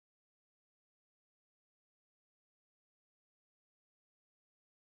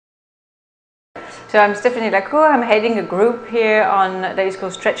So I'm Stephanie Lacour. I'm heading a group here that is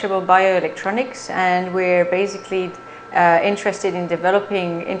called Stretchable Bioelectronics, and we're basically interested in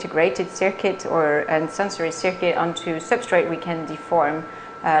developing integrated circuit and sensory circuit onto substrate we can deform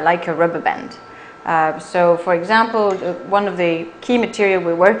like a rubber band. So for example, one of the key material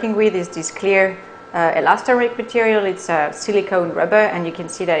we're working with is this clear elastomeric material. It's a silicone rubber, and you can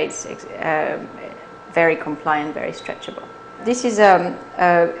see that it's very compliant, very stretchable. This is an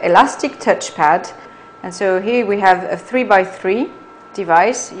elastic touchpad, and so here we have a 3x3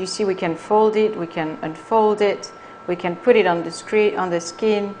 device. You see we can fold it, we can unfold it, we can put it on the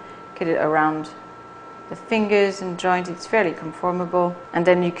skin, get it around the fingers and joint. It's fairly conformable, and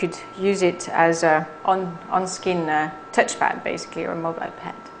then you could use it as a on-skin touchpad, basically, or a mobile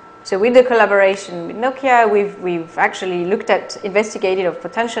pad. So with the collaboration with Nokia, we've actually investigated a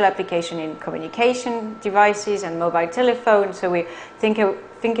potential application in communication devices and mobile telephones. So we're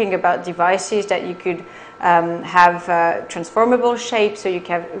thinking about devices that you could have transformable shapes. So you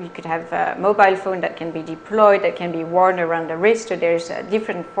could have a mobile phone that can be deployed, that can be worn around the wrist. So there's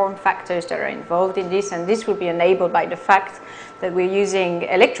different form factors that are involved in this, and this will be enabled by the fact that we're using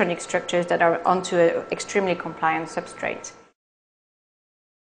electronic structures that are onto an extremely compliant substrate.